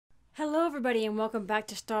everybody, and welcome back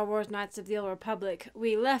to Star Wars Knights of the Old Republic.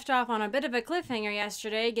 We left off on a bit of a cliffhanger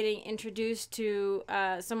yesterday, getting introduced to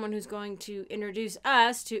someone who's going to introduce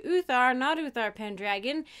us to Uthar, not Uthar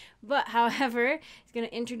Pendragon, but however, he's going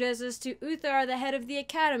to introduce us to Uthar, the head of the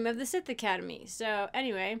Academy, of the Sith Academy. So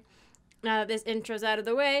anyway, now that this intro's out of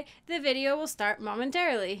the way, the video will start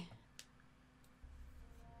momentarily.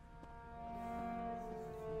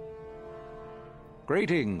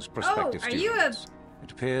 Greetings, prospective students.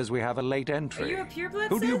 It appears we have a late entry. Are you a pureblood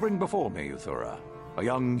Who do you Sith? bring before me, Uthura? A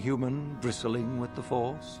young human bristling with the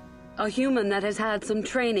Force? A human that has had some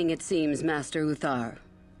training, it seems, Master Uthar.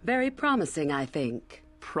 Very promising, I think.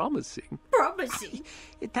 Promising? Promising?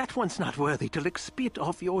 That one's not worthy to lick spit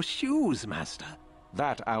off your shoes, Master.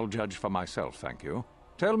 That I'll judge for myself, thank you.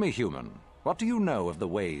 Tell me, human, what do you know of the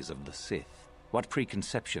ways of the Sith? What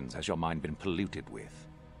preconceptions has your mind been polluted with?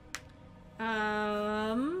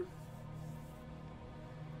 I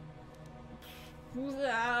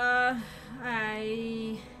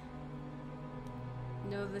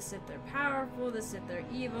know the Sith are powerful, the Sith are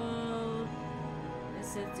evil, the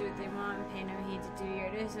Sith do what they want and pay no heed to do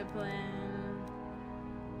your discipline.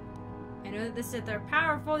 I know that the Sith are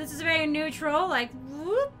powerful. This is very neutral, like,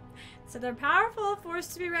 whoop. So they're powerful, a force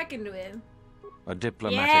to be reckoned with. A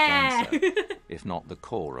diplomatic answer, if not the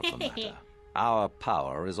core of the matter. Our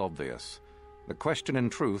power is obvious. The question in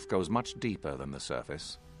truth goes much deeper than the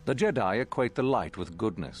surface. The Jedi equate the light with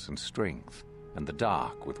goodness and strength, and the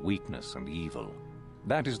dark with weakness and evil.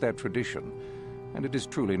 That is their tradition, and it is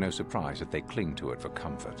truly no surprise that they cling to it for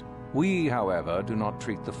comfort. We, however, do not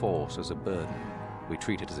treat the Force as a burden. We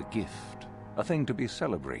treat it as a gift, a thing to be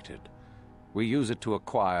celebrated. We use it to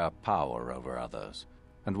acquire power over others.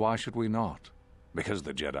 And why should we not? Because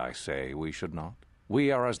the Jedi say we should not. We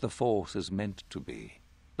are as the Force is meant to be.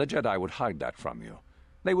 The Jedi would hide that from you.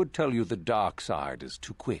 They would tell you the dark side is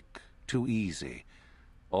too quick, too easy,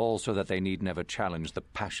 all so that they need never challenge the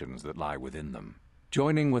passions that lie within them.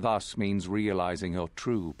 Joining with us means realizing your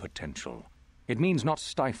true potential. It means not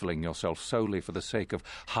stifling yourself solely for the sake of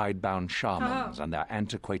hidebound shamans and their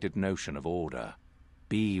antiquated notion of order.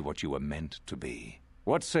 Be what you were meant to be.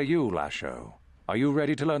 What say you, Lasho? Are you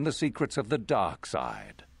ready to learn the secrets of the dark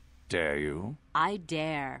side? Dare you? I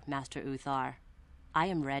dare, Master Uthar. I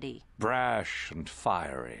am ready. Brash and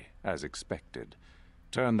fiery, as expected.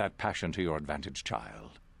 Turn that passion to your advantage,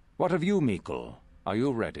 child. What of you, Meekle? Are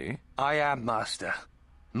you ready? I am, Master.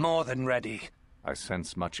 More than ready. I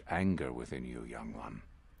sense much anger within you, young one.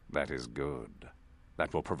 That is good.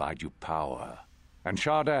 That will provide you power. And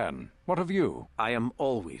Shardan, what of you? I am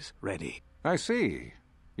always ready. I see.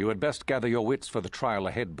 You had best gather your wits for the trial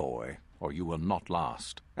ahead, boy, or you will not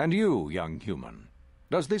last. And you, young human,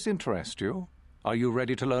 does this interest you? Are you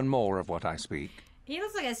ready to learn more of what I speak? He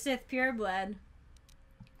looks like a Sith pureblood.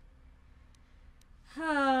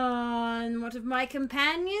 And what of my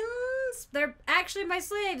companions? They're actually my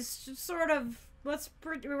slaves, sort of.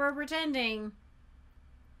 We're pretending.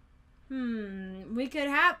 We could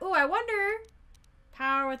have... Oh, I wonder...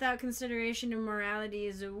 Power without consideration and morality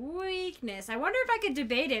is a weakness. I wonder if I could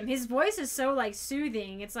debate him. His voice is so, like,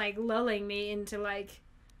 soothing. It's, like, lulling me into, like...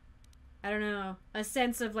 I don't know, a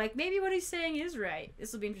sense of, like, maybe what he's saying is right.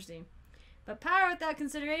 This will be interesting. But power without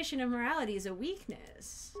consideration of morality is a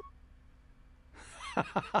weakness.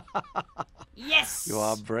 Yes! You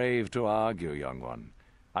are brave to argue, young one.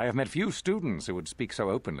 I have met few students who would speak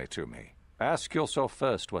so openly to me. Ask yourself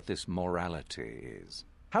first what this morality is.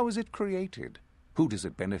 How is it created? Who does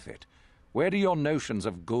it benefit? Where do your notions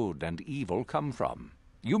of good and evil come from?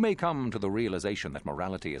 You may come to the realization that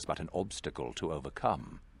morality is but an obstacle to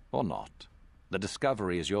overcome. Or not. The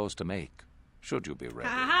discovery is yours to make, should you be ready.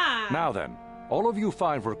 Aha! Now then, all of you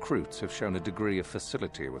 5 recruits have shown a degree of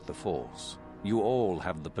facility with the Force. You all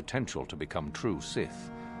have the potential to become true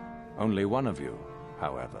Sith. Only one of you,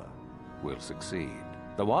 however, will succeed.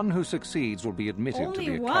 The one who succeeds will be admitted to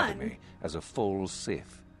the Academy as a full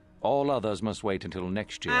Sith. All others must wait until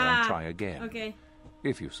next year and try again. Okay.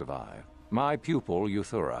 If you survive. My pupil,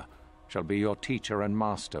 Uthura, shall be your teacher and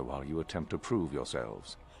master while you attempt to prove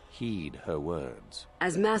yourselves. Heed her words.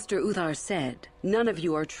 As Master Uthar said, none of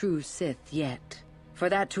you are true Sith yet. For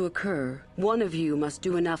that to occur, one of you must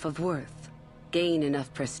do enough of worth, gain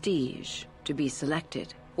enough prestige, to be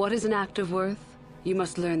selected. What is an act of worth? You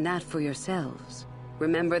must learn that for yourselves.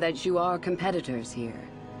 Remember that you are competitors here.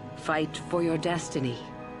 Fight for your destiny,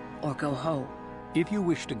 or go home. If you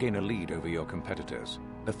wish to gain a lead over your competitors,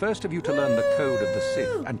 the first of you to learn the code of the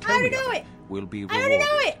Sith and tell me of it will be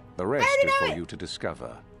rewarded. The rest is for you to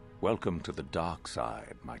discover. Welcome to the dark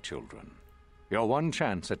side, my children. Your one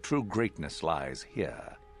chance at true greatness lies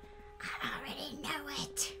here. I already know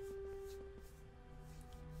it.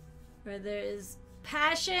 Where there is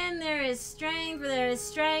passion, there is strength. Where there is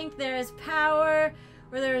strength, there is power.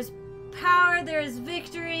 Where there is power, there is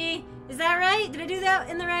victory. Is that right? Did I do that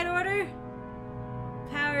in the right order?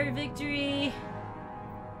 Power, victory.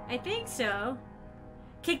 I think so.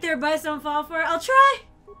 Kick their butts, don't fall for it. I'll try.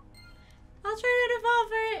 I'll try not to fall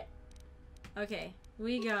for it. Okay,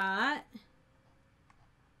 we got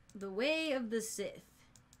the Way of the Sith.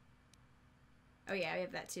 Oh yeah, we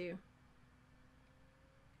have that too.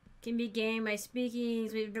 Can be gained by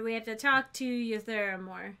speaking. We have to talk to Uthar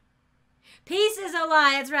more. Peace is a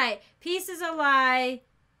lie. That's right. Peace is a lie.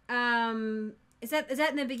 Is that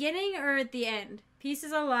in the beginning or at the end? Peace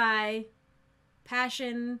is a lie.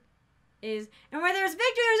 Passion is, and where there's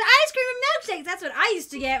victory, there's ice cream and milkshakes. That's what I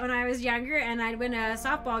used to get when I was younger, and I'd win a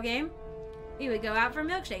softball game. We would go out for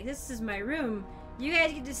milkshakes. This is my room. You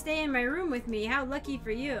guys get to stay in my room with me. How lucky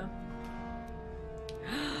for you.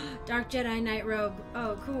 Dark Jedi Night Robe.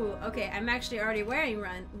 Oh, cool. Okay, I'm actually already wearing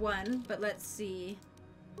one, but let's see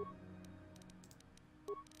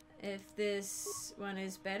if this one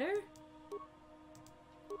is better.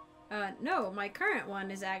 No, my current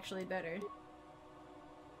one is actually better.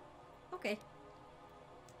 Okay.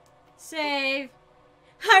 Save.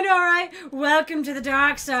 I know, right? Welcome to the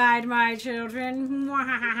dark side, my children.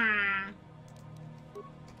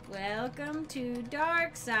 Welcome to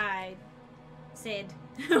dark side, Sid.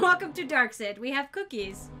 Welcome to dark Sid. We have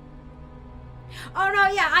cookies. Oh no,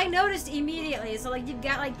 yeah, I noticed immediately. So like you've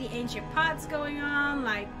got like the ancient pots going on.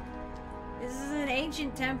 Like this is an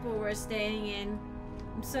ancient temple we're staying in.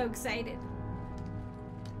 I'm so excited.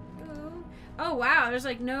 Ooh. Oh wow, there's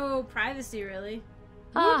like no privacy really.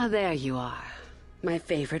 Ah, there you are. My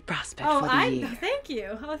favorite prospect for the year. Thank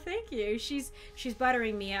you. Oh, thank you. She's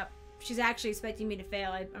buttering me up. She's actually expecting me to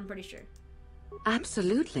fail, I'm pretty sure.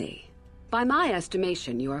 Absolutely. By my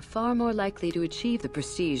estimation, you are far more likely to achieve the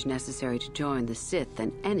prestige necessary to join the Sith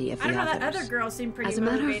than any of the others. I don't know, that other girl seemed pretty motivated.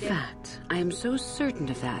 As a motivated. matter of fact, I am so certain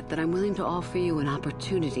of that I'm willing to offer you an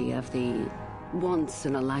opportunity of the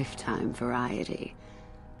once-in-a-lifetime variety.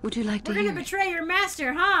 Would you like to hear? We're gonna betray your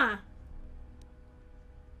master, huh?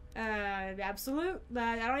 Absolute.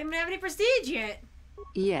 I don't even have any prestige yet.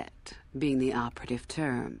 Yet, being the operative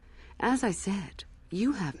term. As I said,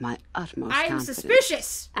 you have my utmost I am confidence.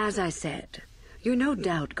 Suspicious! As I said, you're no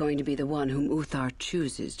doubt going to be the one whom Uthar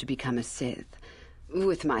chooses to become a Sith.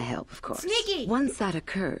 With my help, of course. Sneaky! Once that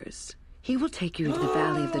occurs, he will take you into the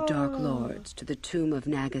Valley of the Dark Lords, to the tomb of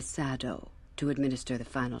Naga Sado, to administer the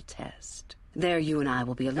final test. There you and I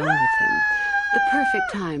will be alone with him. The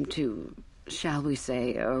perfect time to, shall we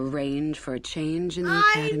say, arrange for a change in the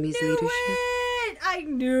Academy's leadership. I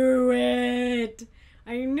knew it!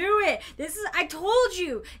 I knew it! I told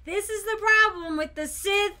you! This is the problem with the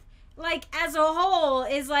Sith, like, as a whole,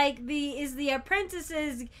 is the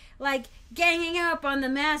apprentices, like, ganging up on the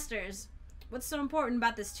masters. What's so important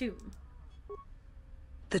about this tomb?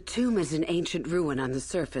 The tomb is an ancient ruin on the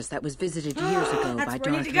surface that was visited years ago by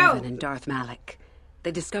Darth Revan and Darth Malak.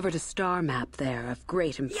 They discovered a star map there of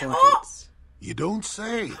great importance. You don't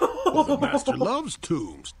say. Well, the Master loves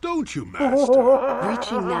tombs, don't you, Master?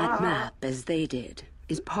 Reaching that map, as they did,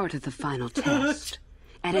 is part of the final test.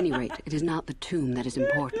 At any rate, it is not the tomb that is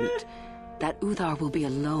important. That Uthar will be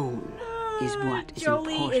alone is what is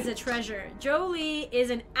important. Jolee is a treasure. Jolee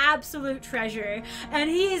is an absolute treasure.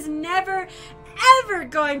 And he is never, ever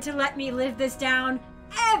going to let me live this down.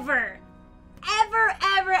 Ever. Ever,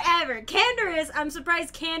 ever, ever. Canderous, I'm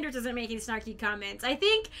surprised Canderous doesn't make any snarky comments. I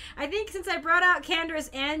think since I brought out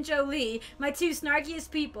Canderous and Jolee, my two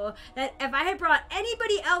snarkiest people, that if I had brought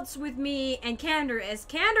anybody else with me and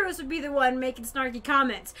Canderous would be the one making snarky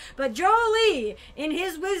comments. But Jolee, in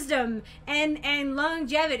his wisdom and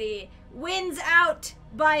longevity, wins out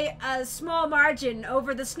by a small margin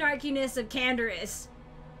over the snarkiness of Canderous,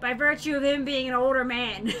 by virtue of him being an older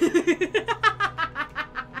man.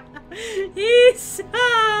 He's so...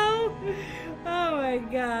 Oh my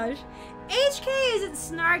gosh. HK isn't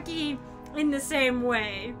snarky in the same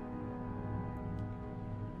way.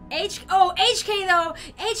 HK though,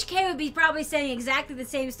 HK would be probably saying exactly the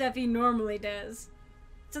same stuff he normally does.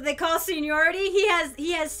 So they call seniority? He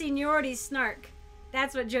has seniority snark.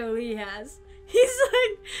 That's what Jolee has.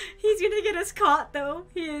 He's gonna get us caught though.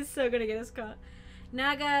 He is so gonna get us caught.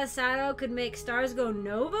 Naga Sado could make stars go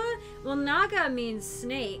nova? Well, Naga means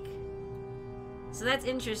snake. So that's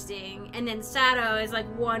interesting. And then Sado is like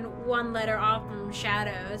one letter off from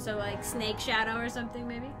shadow. So like snake shadow or something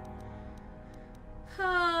maybe.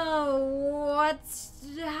 Oh,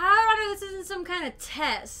 how do this isn't some kind of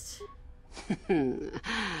test?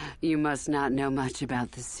 You must not know much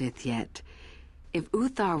about the Sith yet. If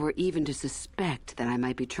Uthar were even to suspect that I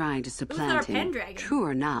might be trying to supplant him, Pendragon. true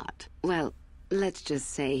or not, well, let's just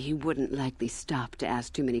say he wouldn't likely stop to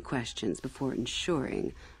ask too many questions before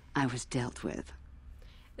ensuring I was dealt with.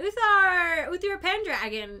 Uthar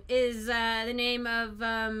Pendragon is the name of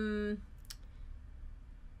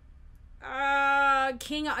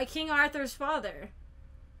King Arthur's father,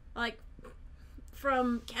 like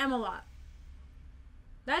from Camelot.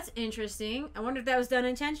 That's interesting. I wonder if that was done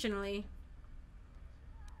intentionally.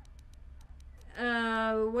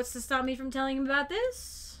 What's to stop me from telling him about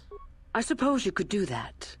this? I suppose you could do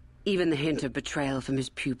that. Even the hint of betrayal from his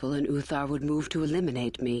pupil and Uthar would move to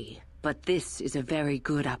eliminate me. But this is a very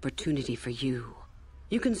good opportunity for you.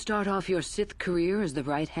 You can start off your Sith career as the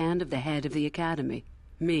right hand of the head of the Academy.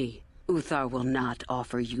 Me, Uthar will not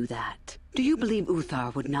offer you that. Do you believe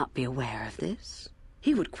Uthar would not be aware of this?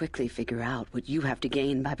 He would quickly figure out what you have to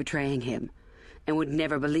gain by betraying him, and would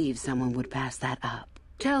never believe someone would pass that up.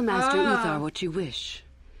 Tell Master Uthar what you wish.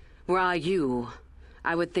 Were I you,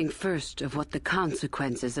 I would think first of what the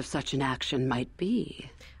consequences of such an action might be.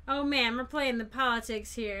 Oh man, we're playing the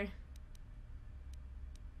politics here.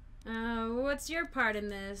 What's your part in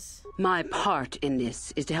this? My part in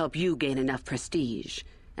this is to help you gain enough prestige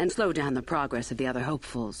and slow down the progress of the other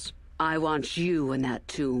hopefuls. I want you in that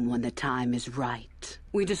tomb when the time is right.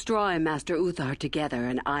 We destroy Master Uthar together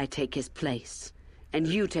and I take his place. And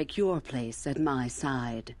you take your place at my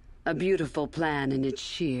side. A beautiful plan in its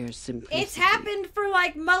sheer simplicity. It's happened for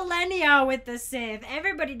like millennia with the Sith.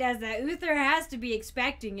 Everybody does that. Uthar has to be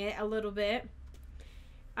expecting it a little bit.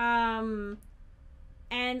 And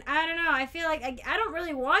I don't know. I feel like I don't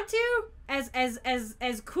really want to. As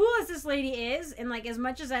cool as this lady is, and like as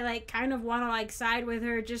much as I like kind of want to like side with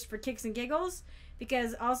her just for kicks and giggles,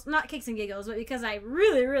 because also not kicks and giggles, but because I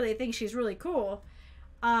really think she's really cool.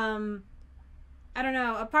 I don't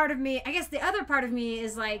know, a part of me, I guess the other part of me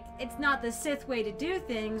is like, it's not the Sith way to do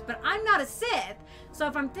things, but I'm not a Sith. So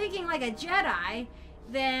if I'm thinking like a Jedi,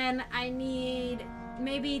 then I need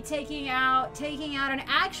maybe taking out an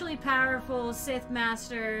actually powerful Sith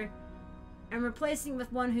master and replacing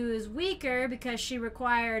with one who is weaker because she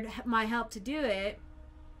required my help to do it.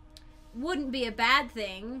 Wouldn't be a bad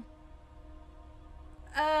thing.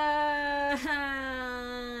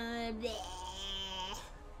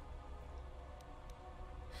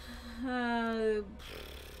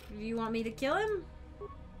 You want me to kill him?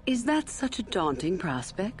 Is that such a daunting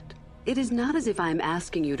prospect? It is not as if I am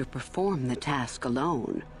asking you to perform the task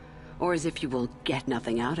alone, or as if you will get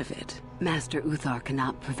nothing out of it. Master Uthar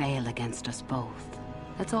cannot prevail against us both.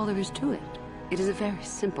 That's all there is to it. It is a very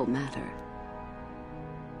simple matter.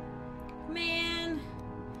 Man,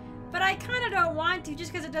 but I kind of don't want to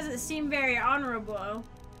just because it doesn't seem very honorable.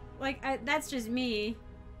 Like, that's just me.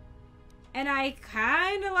 And I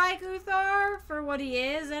kind of like Uthar for what he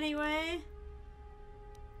is, anyway.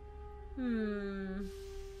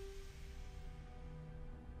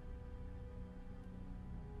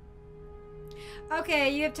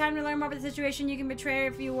 Okay, you have time to learn more about the situation. You can betray her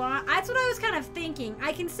if you want. That's what I was kind of thinking.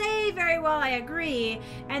 I can say very well I agree,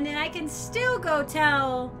 and then I can still go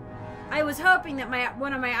tell... I was hoping that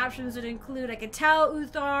one of my options would include I could tell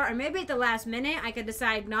Uthar, or maybe at the last minute I could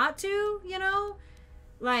decide not to, you know?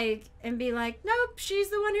 Like, and be like, nope,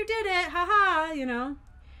 she's the one who did it, haha, you know?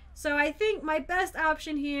 So I think my best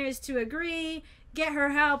option here is to agree, get her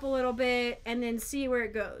help a little bit, and then see where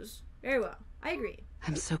it goes. Very well, I agree.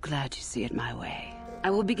 I'm so glad you see it my way.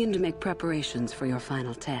 I will begin to make preparations for your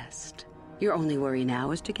final test. Your only worry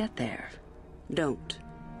now is to get there. Don't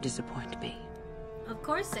disappoint me. Of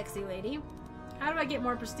course, sexy lady. How do I get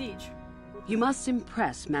more prestige? You must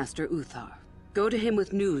impress Master Uthar. Go to him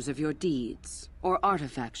with news of your deeds, or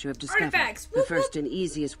artifacts you have discovered. Artifacts! The first and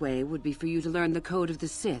easiest way would be for you to learn the code of the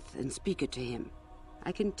Sith and speak it to him.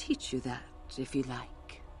 I can teach you that, if you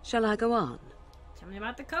like. Shall I go on? Tell me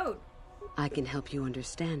about the code. I can help you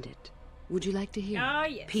understand it. Would you like to hear? Oh,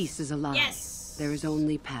 yes. Peace is a lie. Yes! There is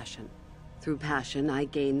only passion. Through passion, I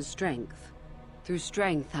gain strength. Through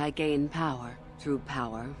strength, I gain power. Through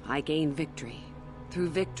power, I gain victory.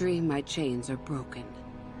 Through victory, my chains are broken.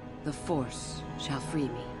 The Force shall free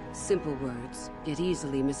me. Simple words, yet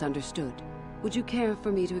easily misunderstood. Would you care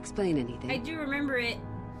for me to explain anything? I do remember it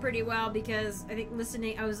pretty well because I think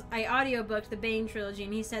listening, I audiobooked the Bane trilogy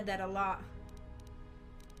and he said that a lot.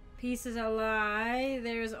 Peace is a lie,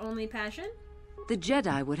 there's only passion? The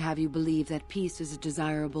Jedi would have you believe that peace is a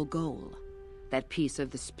desirable goal. That peace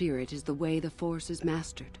of the spirit is the way the Force is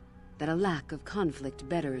mastered. That a lack of conflict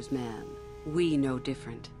betters man. We know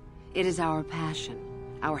different. It is our passion,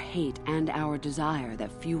 our hate, and our desire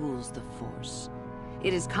that fuels the Force.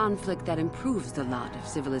 It is conflict that improves the lot of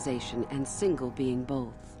civilization and single being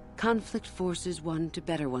both. Conflict forces one to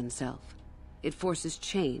better oneself. It forces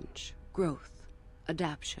change, growth,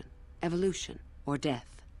 adaptation, evolution, or death.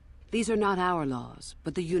 These are not our laws,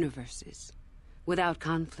 but the universe's. Without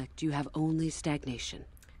conflict, you have only stagnation.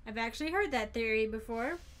 I've actually heard that theory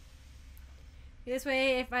before. This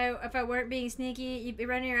way, if I weren't being sneaky, you'd be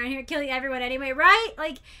running around here killing everyone anyway, right?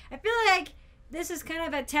 Like, I feel like this is kind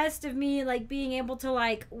of a test of me, like, being able to,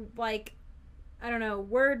 like, I don't know,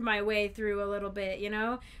 word my way through a little bit, you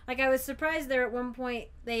know? Like, I was surprised there at one point,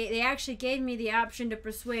 they actually gave me the option to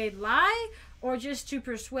persuade lie or just to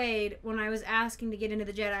persuade when I was asking to get into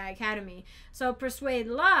the Jedi Academy. So persuade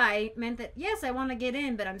lie meant that, yes, I want to get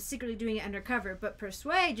in, but I'm secretly doing it undercover. But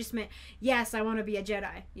persuade just meant, yes, I want to be a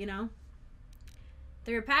Jedi, you know?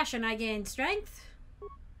 Through passion, I gain strength.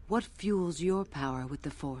 What fuels your power with the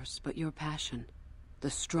Force but your passion? The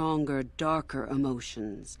stronger, darker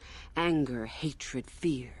emotions. Anger, hatred,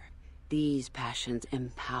 fear. These passions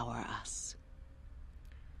empower us.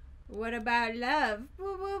 What about love?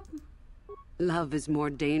 Whoop, whoop. Love is more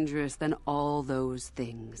dangerous than all those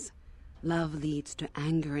things. Love leads to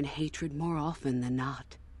anger and hatred more often than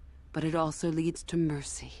not. But it also leads to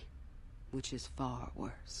mercy, which is far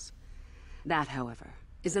worse. That, however,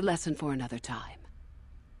 is a lesson for another time.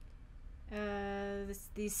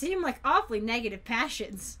 These seem like awfully negative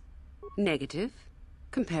passions. Negative?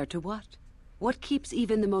 Compared to what? What keeps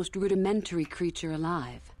even the most rudimentary creature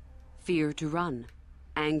alive? Fear to run.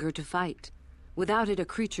 Anger to fight. Without it, a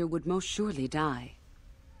creature would most surely die.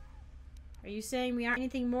 Are you saying we aren't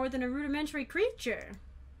anything more than a rudimentary creature?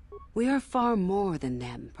 We are far more than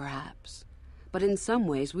them, perhaps. But in some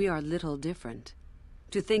ways, we are little different.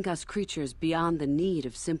 To think us creatures beyond the need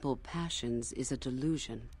of simple passions is a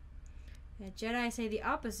delusion. The Jedi say the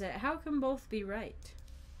opposite. How can both be right?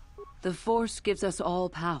 The Force gives us all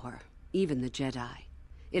power, even the Jedi.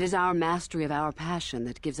 It is our mastery of our passion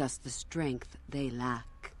that gives us the strength they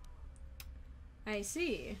lack. I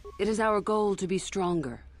see. It is our goal to be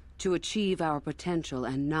stronger, to achieve our potential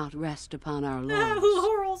and not rest upon our laurels.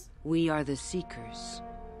 Laurels. We are the seekers,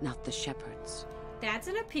 not the shepherds. That's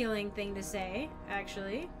an appealing thing to say,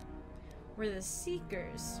 actually. We're the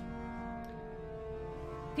seekers.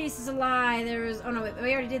 Peace is a lie. There was... Oh, no, wait,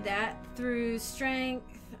 we already did that. Through strength,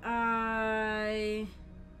 I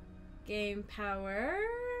gain power.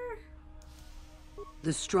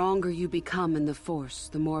 The stronger you become in the Force,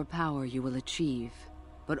 the more power you will achieve.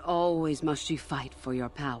 But always must you fight for your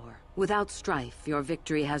power. Without strife, your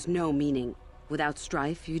victory has no meaning. Without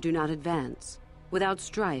strife, you do not advance. Without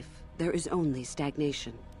strife, there is only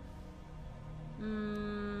stagnation.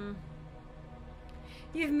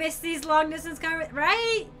 You've missed these long-distance conversations,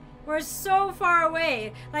 right? We're so far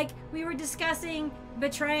away. Like, we were discussing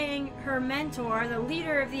betraying her mentor, the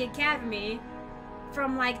leader of the academy,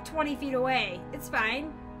 from like 20 feet away. It's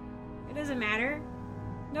fine. It doesn't matter.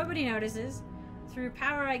 Nobody notices. Through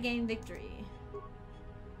power, I gain victory.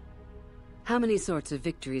 How many sorts of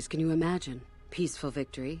victories can you imagine? Peaceful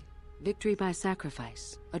victory, victory by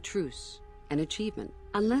sacrifice, a truce, an achievement.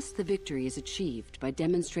 Unless the victory is achieved by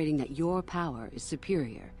demonstrating that your power is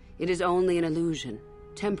superior, it is only an illusion,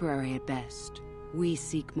 temporary at best. We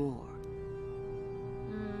seek more.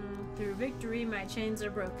 Through victory, my chains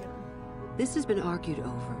are broken. This has been argued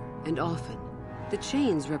over, and often. The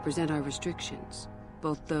chains represent our restrictions,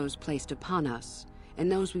 both those placed upon us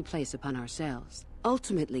and those we place upon ourselves.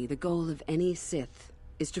 Ultimately, the goal of any Sith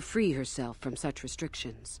is to free herself from such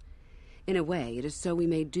restrictions. In a way, it is so we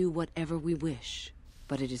may do whatever we wish.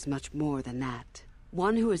 But it is much more than that.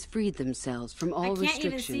 One who has freed themselves from all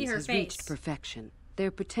restrictions has reached perfection.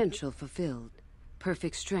 Their potential fulfilled.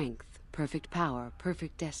 Perfect strength, perfect power,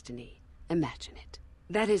 perfect destiny. Imagine it.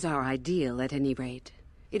 That is our ideal, at any rate.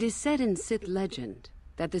 It is said in Sith legend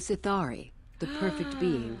that the Sithari, the perfect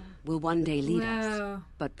being, will one day lead us.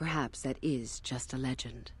 But perhaps that is just a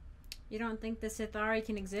legend. You don't think the Sithari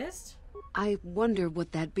can exist? I wonder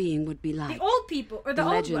what that being would be like. The old people, or the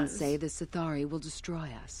old ones. The legends say the Sithari will destroy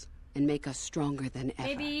us and make us stronger than ever.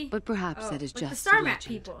 Maybe. But perhaps that is like just the Star a Map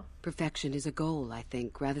legend. people. Perfection is a goal, I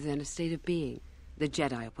think, rather than a state of being. The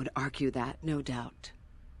Jedi would argue that, no doubt.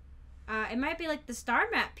 It might be like the Star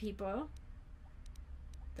Map people.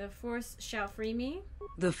 The Force shall free me.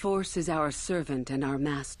 The Force is our servant and our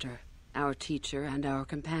master, our teacher and our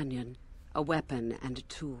companion, a weapon and a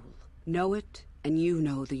tool. Know it, and you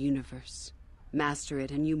know the universe. Master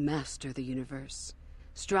it, and you master the universe.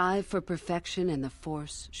 Strive for perfection, and the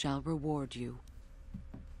Force shall reward you.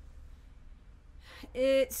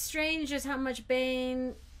 It's strange just how much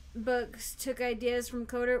Bane books took ideas from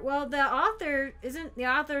KOTOR. Well, isn't the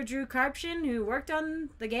author Drew Karpyshyn, who worked on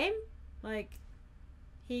the game? Like,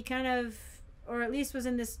 he kind of, or at least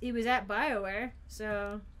he was at BioWare,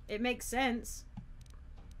 so it makes sense.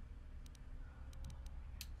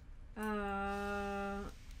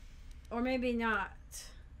 Or maybe not.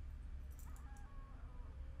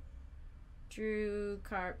 Drew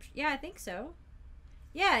Karpyshyn. Yeah, I think so.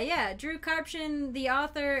 Yeah. Drew Karpyshyn, the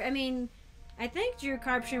author. I mean, I think Drew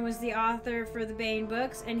Karpyshyn was the author for the Bane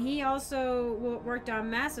books, and he also worked on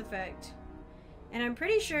Mass Effect. And I'm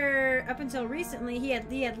pretty sure up until recently he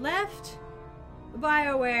had left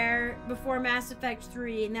BioWare before Mass Effect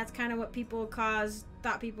 3, and that's kind of what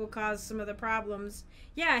thought people caused some of the problems.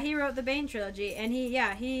 Yeah, he wrote the Bane trilogy, and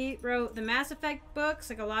he wrote the Mass Effect books,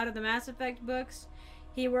 like a lot of the Mass Effect books.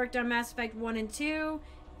 He worked on Mass Effect 1 and 2,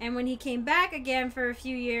 and when he came back again for a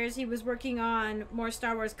few years, he was working on more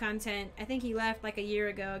Star Wars content. I think he left like a year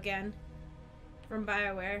ago again from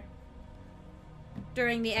BioWare.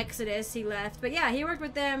 During the Exodus, he left. But yeah, he worked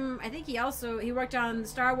with them. I think he worked on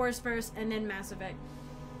Star Wars first and then Mass Effect.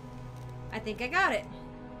 I think I got it.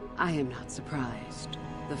 I am not surprised.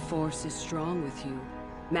 The Force is strong with you.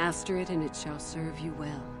 Master it and it shall serve you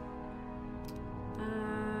well.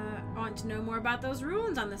 I want to know more about those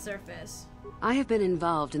ruins on the surface. I have been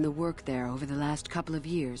involved in the work there over the last couple of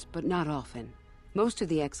years, but not often. Most of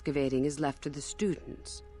the excavating is left to the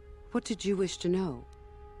students. What did you wish to know?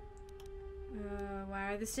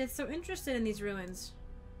 Why are the Sith so interested in these ruins?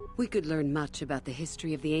 We could learn much about the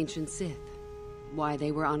history of the ancient Sith. Why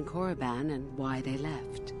they were on Korriban and why they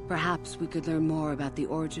left. Perhaps we could learn more about the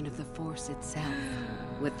origin of the Force itself.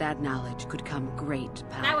 With that knowledge could come great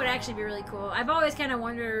power. That would actually be really cool. I've always kind of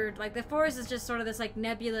wondered, like, the Force is just sort of this, like,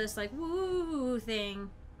 nebulous, like, woo thing.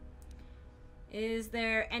 Is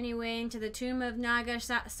there any way into the tomb of Naga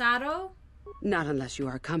Sato? Not unless you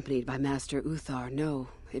are accompanied by Master Uthar, no.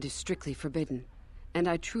 It is strictly forbidden. And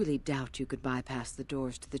I truly doubt you could bypass the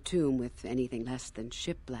doors to the tomb with anything less than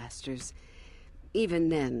ship blasters. Even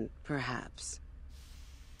then, perhaps.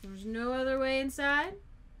 There's no other way inside?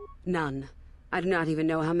 None. I do not even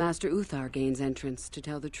know how Master Uthar gains entrance, to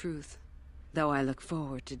tell the truth. Though I look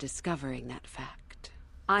forward to discovering that fact.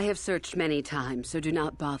 I have searched many times, so do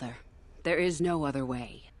not bother. There is no other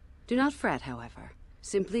way. Do not fret, however.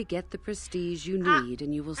 Simply get the prestige you need,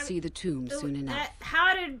 and you will see the tomb soon enough.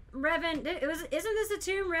 How did Revan... Isn't this the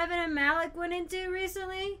tomb Revan and Malik went into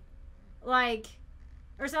recently? Like,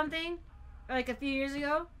 or something? Like a few years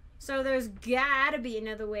ago? So there's gotta be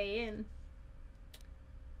another way in.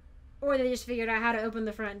 Or they just figured out how to open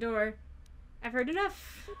the front door. I've heard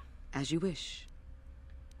enough. As you wish.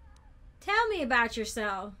 Tell me about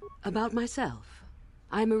yourself. About myself?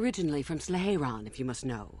 I am originally from Sleheyron, if you must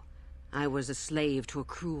know. I was a slave to a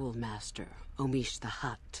cruel master, Omish the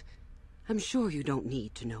Hutt. I'm sure you don't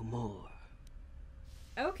need to know more.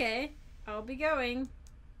 Okay, I'll be going.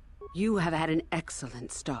 You have had an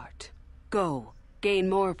excellent start. Go, gain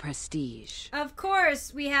more prestige. Of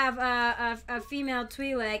course, we have a female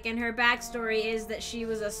Twi'lek, and her backstory is that she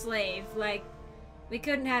was a slave. Like, we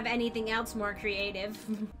couldn't have anything else more creative.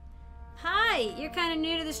 Hi, you're kind of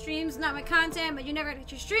new to the streams, not my content, but you never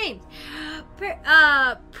get your streams.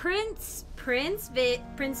 Prince Vi,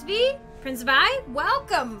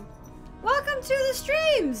 welcome to the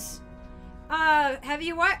streams. Have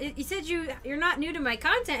you watched? You said you're not new to my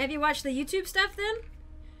content. Have you watched the YouTube stuff then?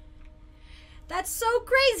 That's so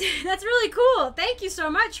crazy. That's really cool. Thank you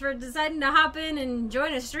so much for deciding to hop in and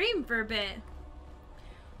join a stream for a bit.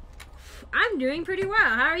 I'm doing pretty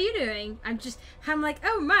well. How are you doing? I'm like,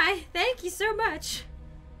 oh my, thank you so much.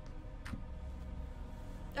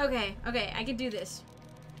 Okay, I can do this.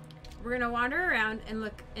 We're gonna wander around and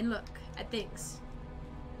look at things.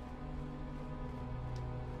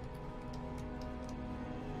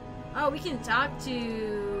 Oh, we can talk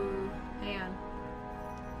to... Hang on.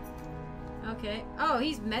 Okay. Oh,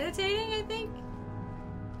 he's meditating, I think?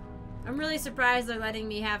 I'm really surprised they're letting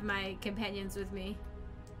me have my companions with me.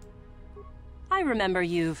 I remember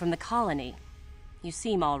you from the colony. You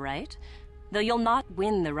seem all right, though you'll not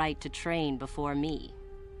win the right to train before me.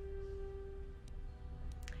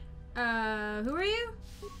 Who are you?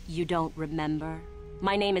 You don't remember?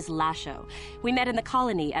 My name is Lasho. We met in the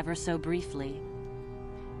colony ever so briefly.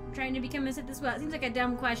 I'm trying to become a Sith as well. It seems like a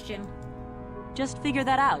dumb question. Just figure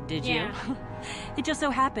that out, did you? Yeah. It just so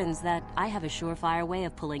happens that I have a surefire way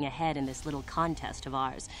of pulling ahead in this little contest of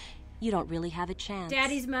ours. You don't really have a chance.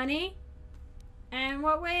 Daddy's money? And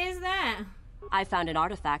what way is that? I found an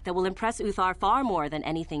artifact that will impress Uthar far more than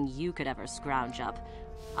anything you could ever scrounge up.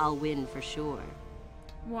 I'll win for sure.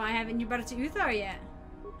 Why haven't you brought it to Uthar yet?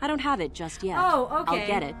 I don't have it just yet. Oh, okay. I'll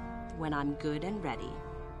get it when I'm good and ready.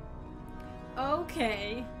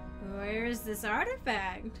 Okay. Where is this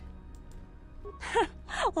artifact?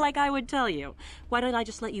 Like I would tell you. Why don't I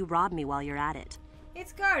just let you rob me while you're at it?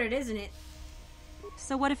 It's guarded, isn't it?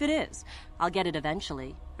 So what if it is? I'll get it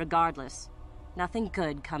eventually, regardless. Nothing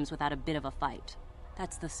good comes without a bit of a fight.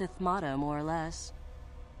 That's the Sith motto, more or less.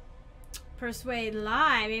 Persuade and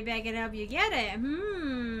lie. Maybe I can help you get it.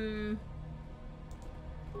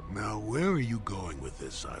 Now, where are you going with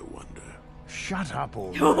this, I wonder? Shut up,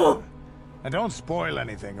 old man. And don't spoil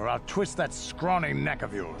anything, or I'll twist that scrawny neck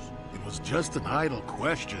of yours. It was just an idle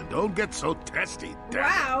question. Don't get so testy, damn it.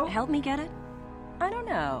 Wow. Help me get it? I don't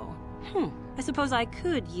know. I suppose I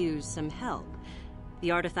could use some help. The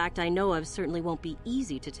artifact I know of certainly won't be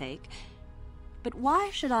easy to take. But why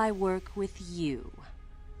should I work with you?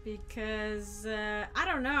 Because, I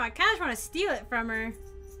don't know. I kind of want to steal it from her.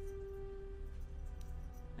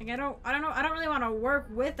 Like, I don't know. I don't really want to work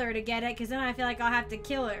with her to get it, because then I feel like I'll have to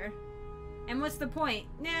kill her. And what's the point?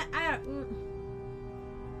 Nah, I don't...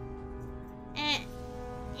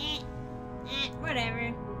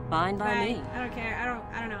 whatever. Fine by Bye. me. I don't care. I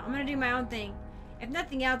don't know. I'm gonna do my own thing. If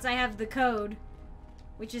nothing else, I have the code,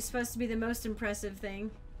 which is supposed to be the most impressive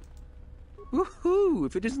thing. Woohoo!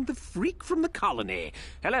 If it isn't the freak from the colony.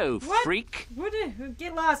 Hello, What? freak. What?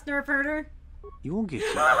 Get lost, nerf herder. You'll get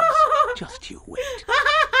yours. Just you wait.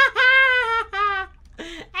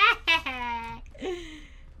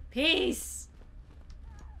 Peace.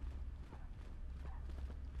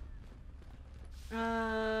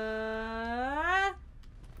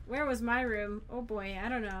 Where was my room? Oh boy, I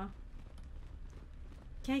don't know.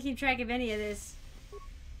 Can't keep track of any of this.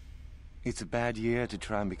 It's a bad year to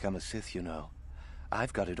try and become a Sith, you know.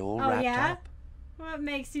 I've got it all Oh wrapped yeah? up. What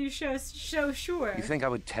makes you so sure? You think I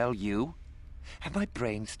would tell you? Have my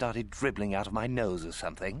brain started dribbling out of my nose or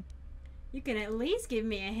something? You can at least give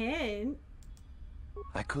me a hint.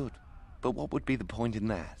 I could, but what would be the point in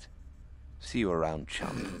that? See you around,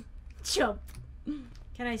 chump. Chump.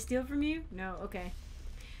 Can I steal from you? No, okay.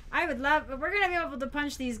 I would love... We're gonna be able to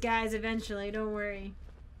punch these guys eventually, don't worry.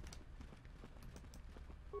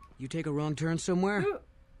 You take a wrong turn somewhere?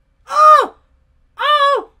 Oh!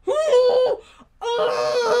 Oh! Oh!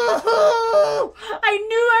 Oh! I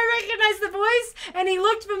knew I recognized the voice, and he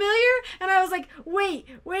looked familiar, and I was like, wait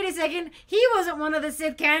a second. He wasn't one of the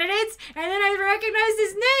Sith candidates, and then I recognized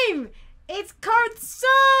his name. It's Karth's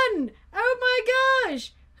son! Oh my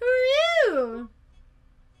gosh! Who are you?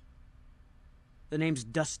 The name's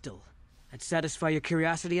Dustil. That satisfy your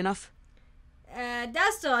curiosity enough?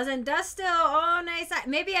 Dustil, as in Dustil. Oh, nice.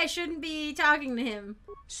 Maybe I shouldn't be talking to him.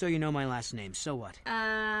 So you know my last name, so what?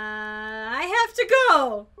 I have to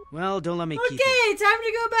go. Well, don't let me keep Okay, you. time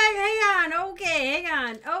to go back. Hang on. Okay, hang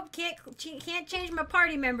on. Oh, can't change my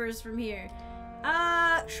party members from here.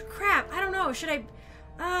 Crap. I don't know. Should I...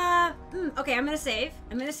 okay, I'm gonna save.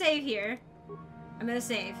 I'm gonna save here. I'm gonna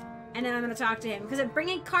save. And then I'm gonna talk to him. Because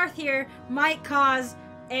bringing Karth here might cause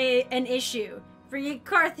an issue. Bringing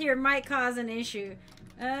Karth here might cause an issue.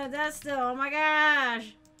 That's still... Oh my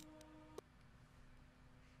gosh.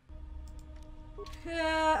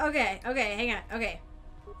 Okay, hang on. Okay.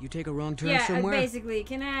 You take a wrong turn somewhere? Yeah, basically.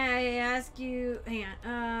 Can I ask you... Hang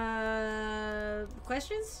on.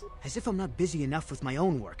 Questions? As if I'm not busy enough with my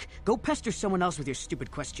own work. Go pester someone else with your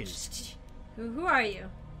stupid questions. Who are you?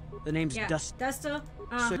 The name's Dustil?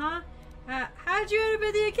 Uh-huh. How'd you end up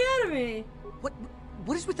at the academy?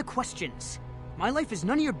 What is with the questions? My life is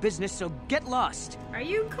none of your business, so get lost. Are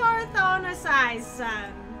you Karth Onasai's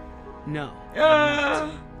son? No, I'm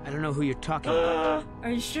not. I don't know who you're talking about. Are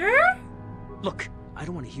you sure? Look, I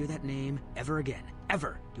don't want to hear that name ever again.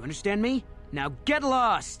 Ever. Do you understand me? Now get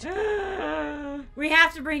lost! We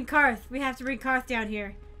have to bring Karth. We have to bring Karth down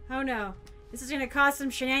here. Oh no. This is gonna cause some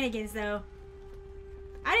shenanigans, though.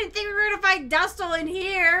 I didn't think we were gonna fight Dustil in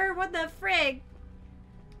here. What the frig?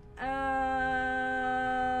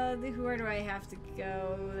 Where do I have to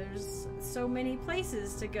go? There's so many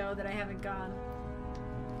places to go that I haven't gone.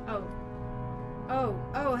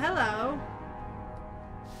 Oh, hello.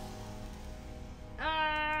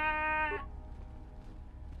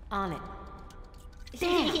 On it.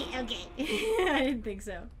 Okay. I didn't think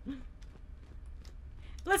so.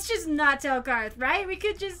 Let's just not tell Karth, right? We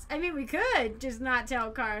could just not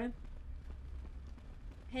tell Karth.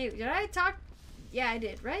 Hey, did I talk? Yeah, I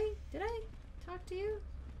did, right? Did I talk to you?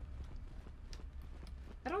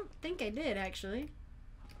 I don't think I did, actually.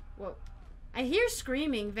 Whoa. I hear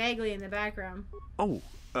screaming vaguely in the background. Oh,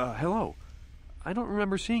 hello. I don't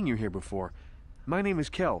remember seeing you here before. My name is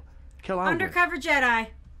Kel. Kel Albert. Undercover Jedi.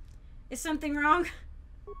 Is something wrong?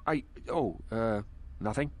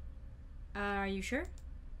 nothing. Are you sure?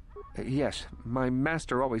 Yes, my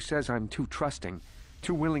master always says I'm too trusting,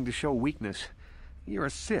 too willing to show weakness. You're a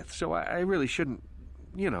Sith, so I really shouldn't,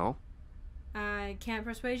 you know. I can't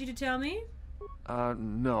persuade you to tell me?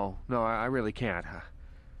 No, I really can't.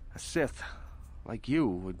 A Sith, like you,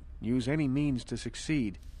 would use any means to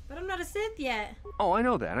succeed. But I'm not a Sith yet. Oh, I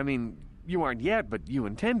know that. I mean, you aren't yet, but you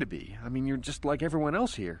intend to be. I mean, you're just like everyone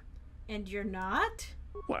else here. And you're not?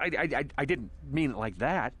 Well, I didn't mean it like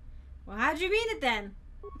that. Well, how'd you mean it then?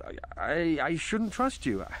 I shouldn't trust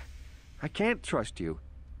you. I can't trust you.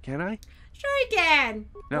 Can I? Sure you can.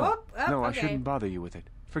 No, okay. I shouldn't bother you with it.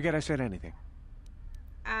 Forget I said anything.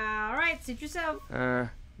 All right, suit yourself.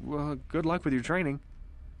 Well, good luck with your training.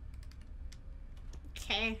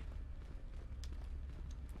 Okay.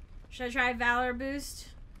 Should I try Valor Boost?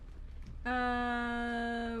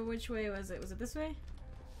 Which way was it? Was it this way?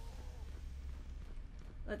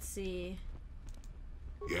 Let's see.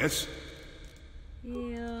 Yes?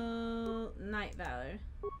 Heal Night Valor.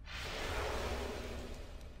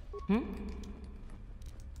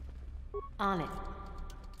 On it.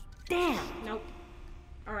 Damn! Nope.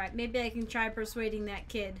 Alright, maybe I can try persuading that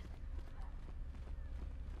kid.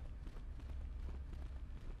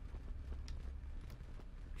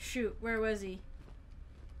 Shoot, where was he?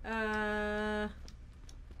 Crap,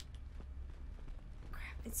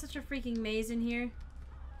 it's such a freaking maze in here.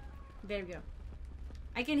 There we go.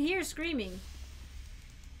 I can hear screaming.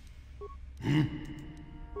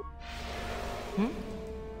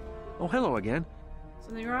 Oh, hello again.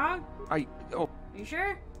 Something wrong? Oh. Are you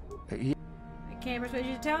sure? Yeah. I can't persuade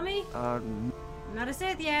you to tell me? I'm not a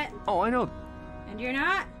Sith yet. Oh, I know. And you're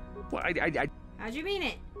not? Well, How'd you mean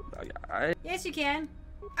it? I Yes, you can.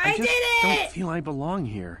 I did just it! don't feel I belong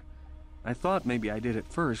here. I thought maybe I did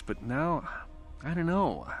at first, but now, I don't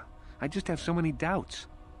know. I just have so many doubts.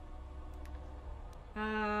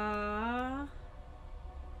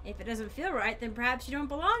 If it doesn't feel right, then perhaps you don't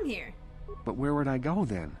belong here. But where would I go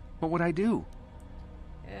then? What would I do?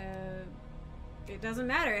 It doesn't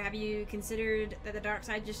matter. Have you considered that the dark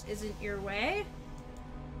side just isn't your way?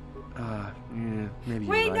 Yeah, maybe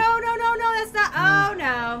Wait, you're right. no, that's not. Oh,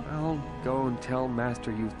 no. I'll go and tell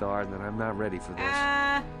Master Uthar that I'm not ready for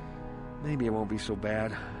this. Maybe it won't be so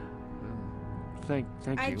bad. Thank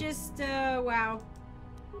you. I just, wow.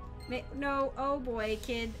 No, oh boy,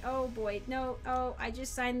 kid. Oh boy, no. Oh, I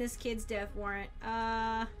just signed this kid's death warrant.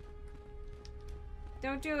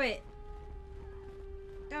 Don't do it.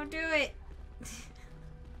 Don't do it.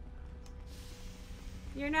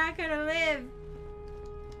 You're not gonna live.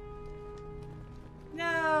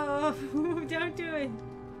 No, don't do it.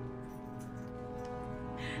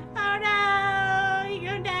 Oh no, he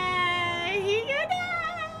gonna die. He gonna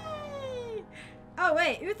die. Oh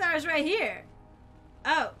wait, Uthar's right here.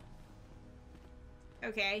 Oh.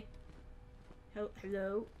 Okay.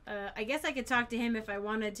 Hello. I guess I could talk to him if I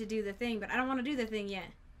wanted to do the thing, but I don't want to do the thing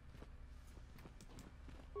yet.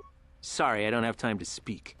 Sorry, I don't have time to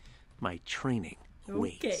speak. My training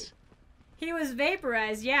waits. Okay. He was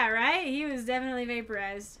vaporized, yeah, right? He was definitely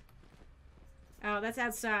vaporized. Oh, that's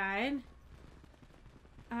outside.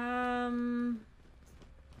 I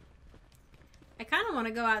kind of want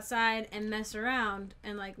to go outside and mess around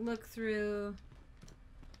and, like, look through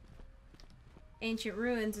ancient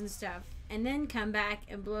ruins and stuff, and then come back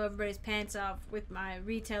and blow everybody's pants off with my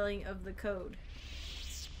retelling of the code.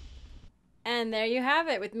 And there you have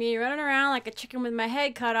it, with me running around like a chicken with my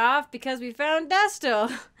head cut off because we found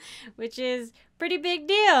Destil, which is pretty big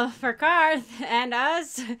deal for Karth and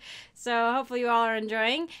us. So hopefully you all are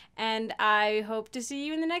enjoying, and I hope to see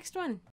you in the next one.